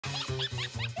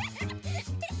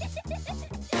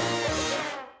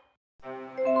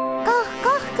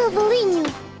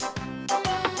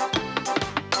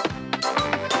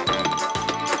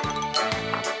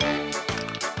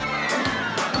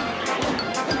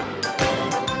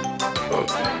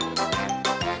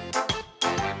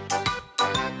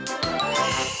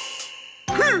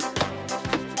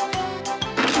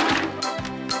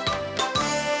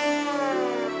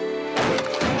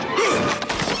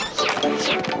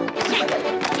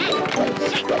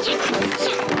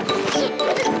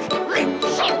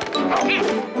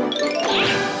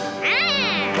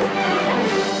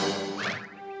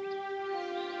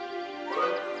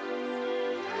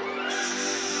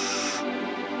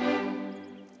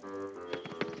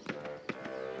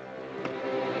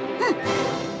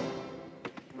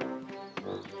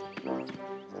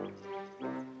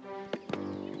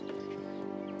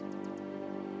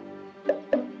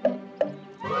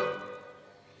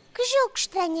Que jogo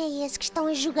estranho é esse que estão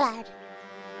a jogar?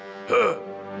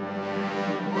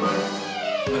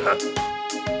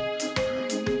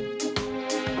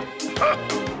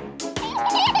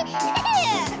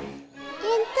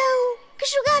 Então, que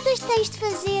jogadas tens de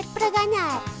fazer para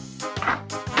ganhar?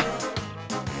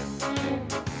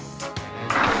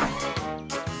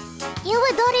 Eu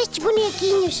adoro estes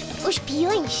bonequinhos, os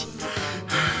peões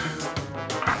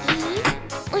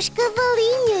e os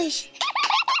cavalinhos.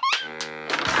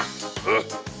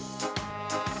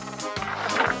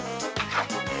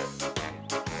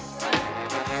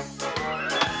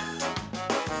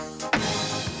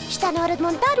 Está na hora de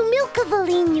montar o meu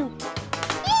cavalinho.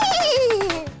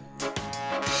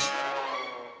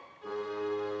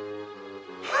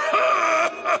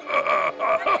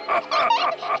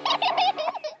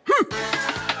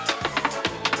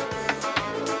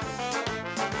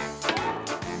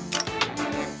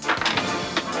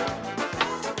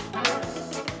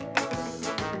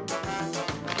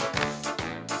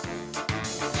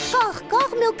 Corre,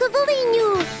 corre, meu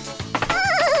cavalinho!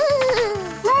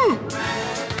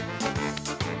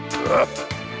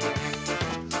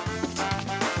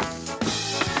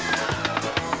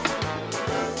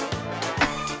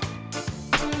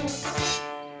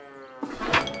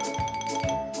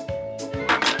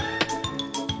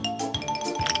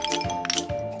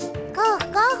 Corre,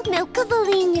 corre, meu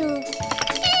cavalinho!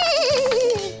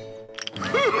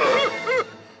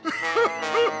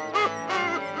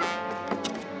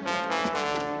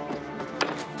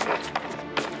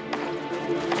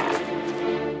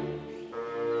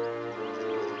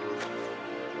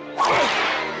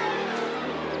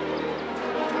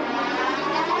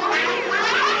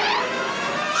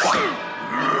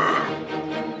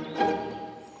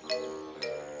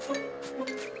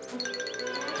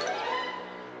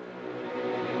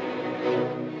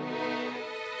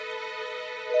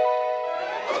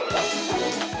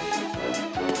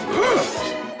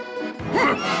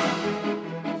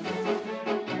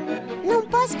 Não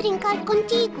posso brincar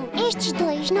contigo. Estes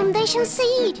dois não me deixam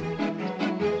sair.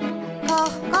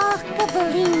 Corre, corre,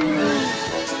 cavalinho.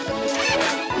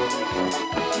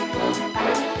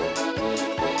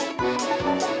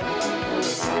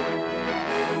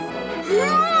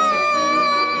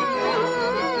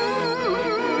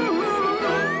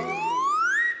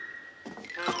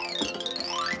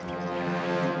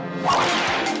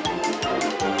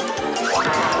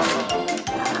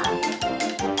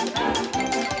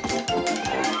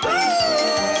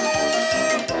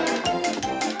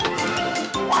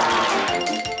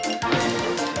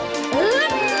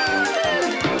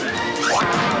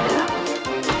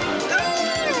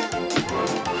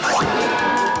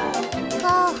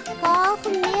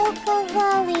 Corre, meu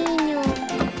cavalinho.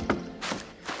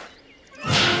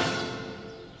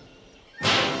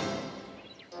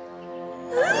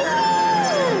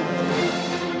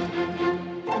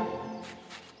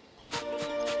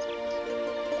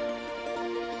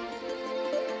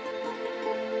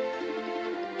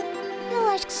 Eu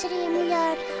acho que seria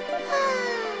melhor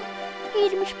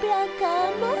irmos para a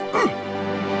cama.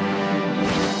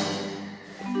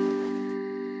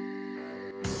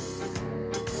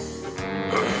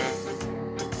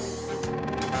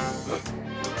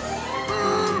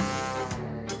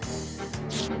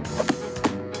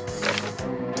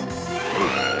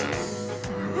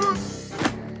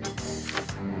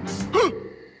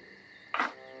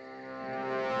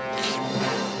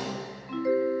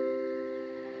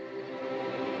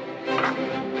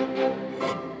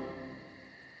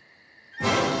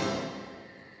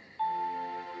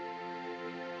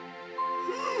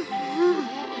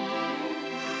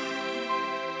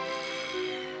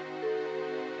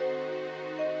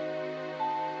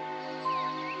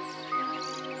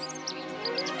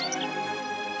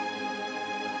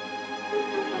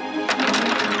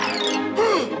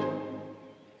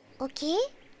 O quê?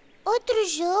 Outro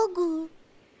jogo?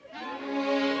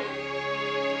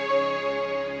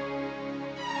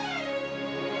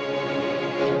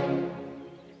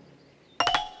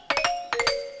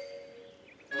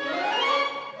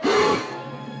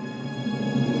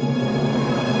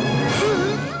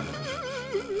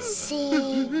 Sim.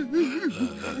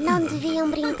 Não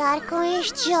deviam brincar com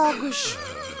estes jogos.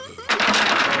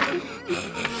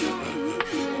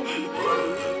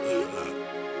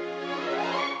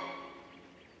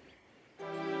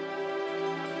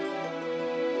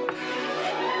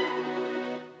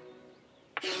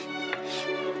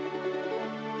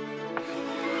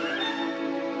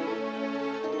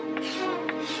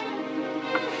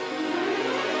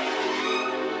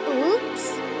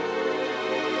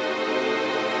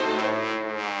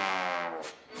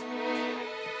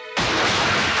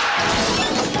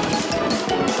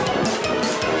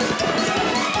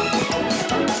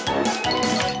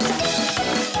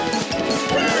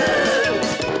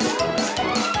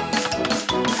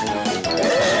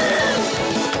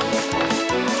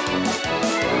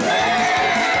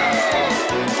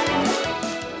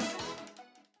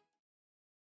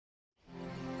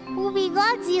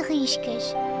 bigodes e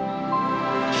riscas.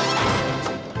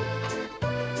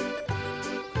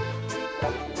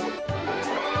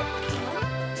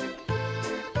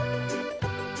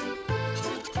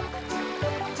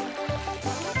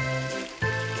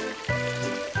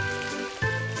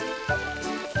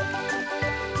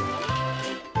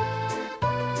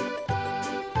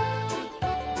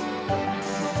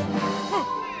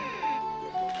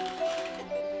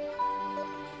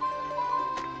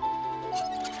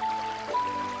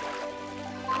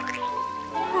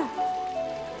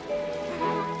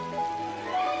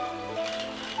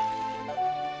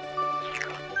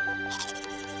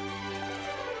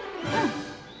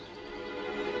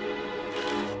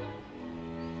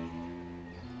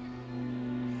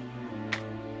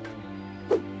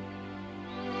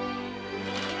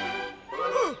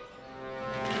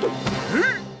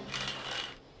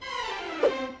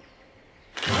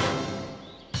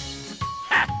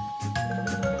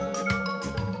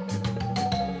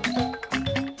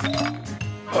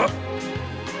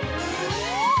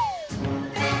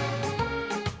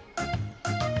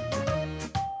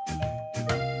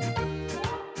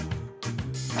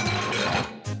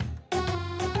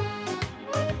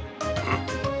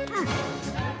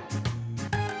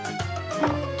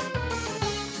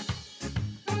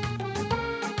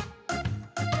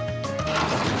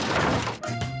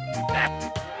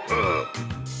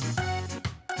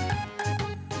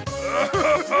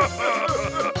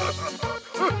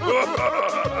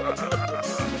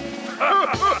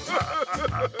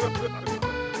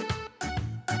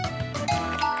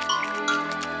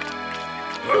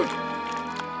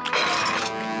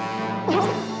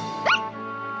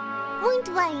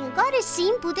 Muito bem, agora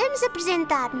sim podemos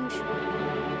apresentar-nos. Oi,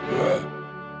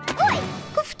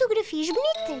 que fotografias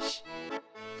bonitas!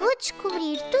 Vou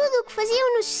descobrir tudo o que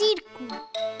faziam no circo.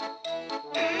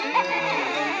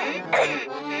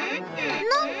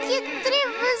 Não te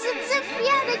atrevas a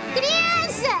desafiar a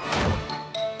criança!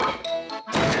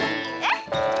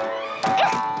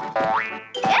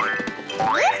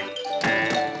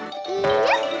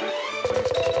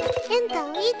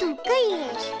 Então, e tu, quem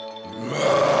és?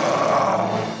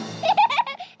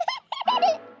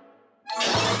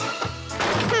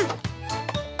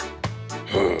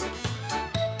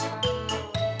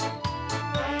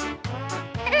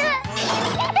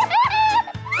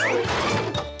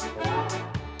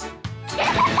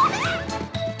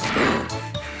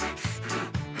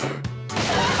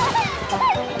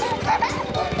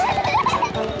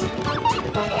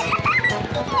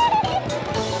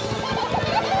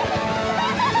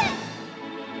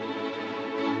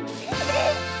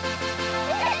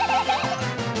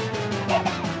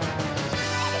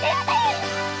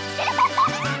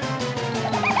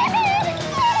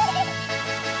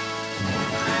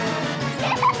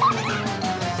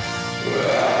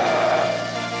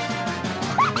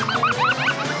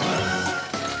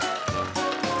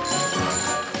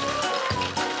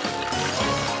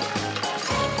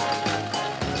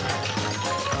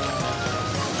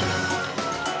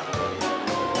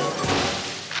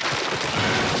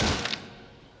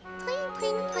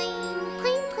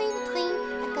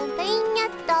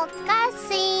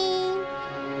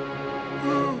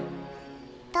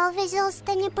 Talvez ele se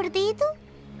tenha perdido?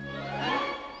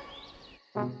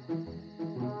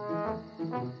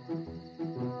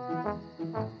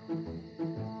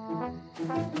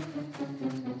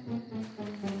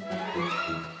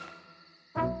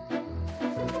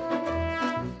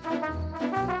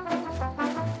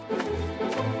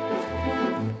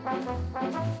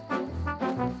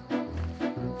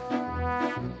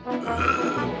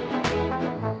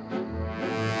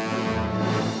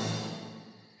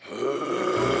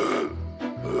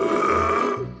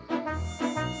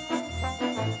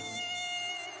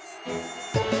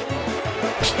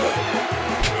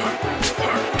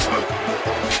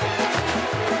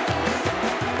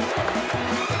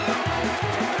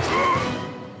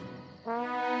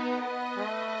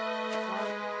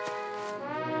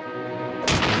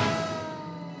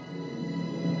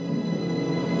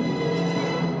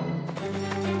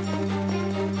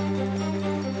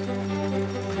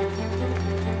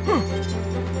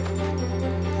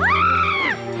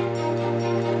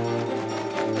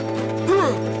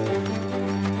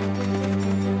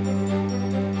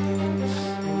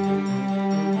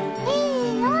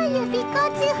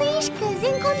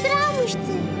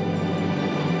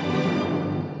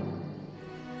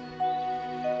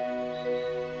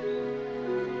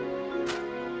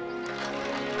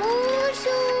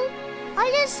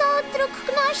 Olha só o truque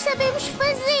que nós sabemos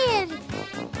fazer.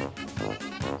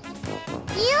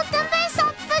 E eu também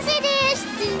soube fazer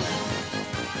este.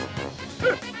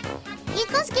 E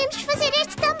conseguimos fazer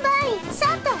este também,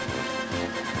 sabe?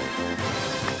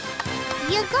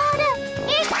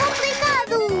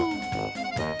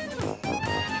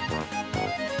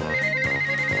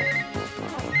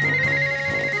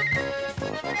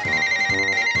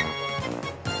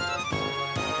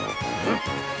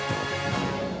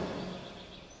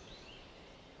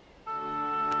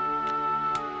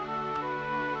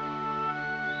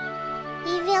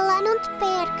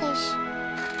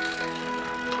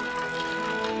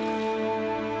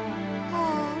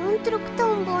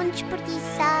 tão bom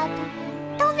desperdiçado.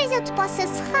 Talvez eu te possa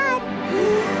serrar.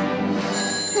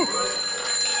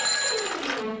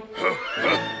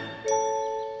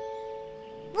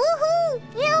 Uhul!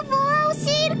 Eu vou ao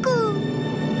circo!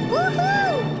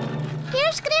 Uhul! Eu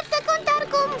escrevo-te a contar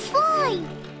como foi.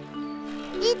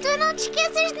 E tu não te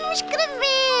esqueças de me escrever.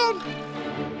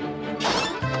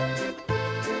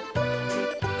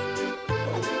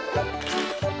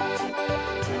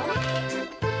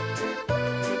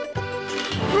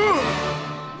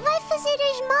 Vai fazer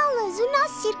as malas. O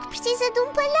nosso circo precisa de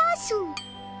um palhaço.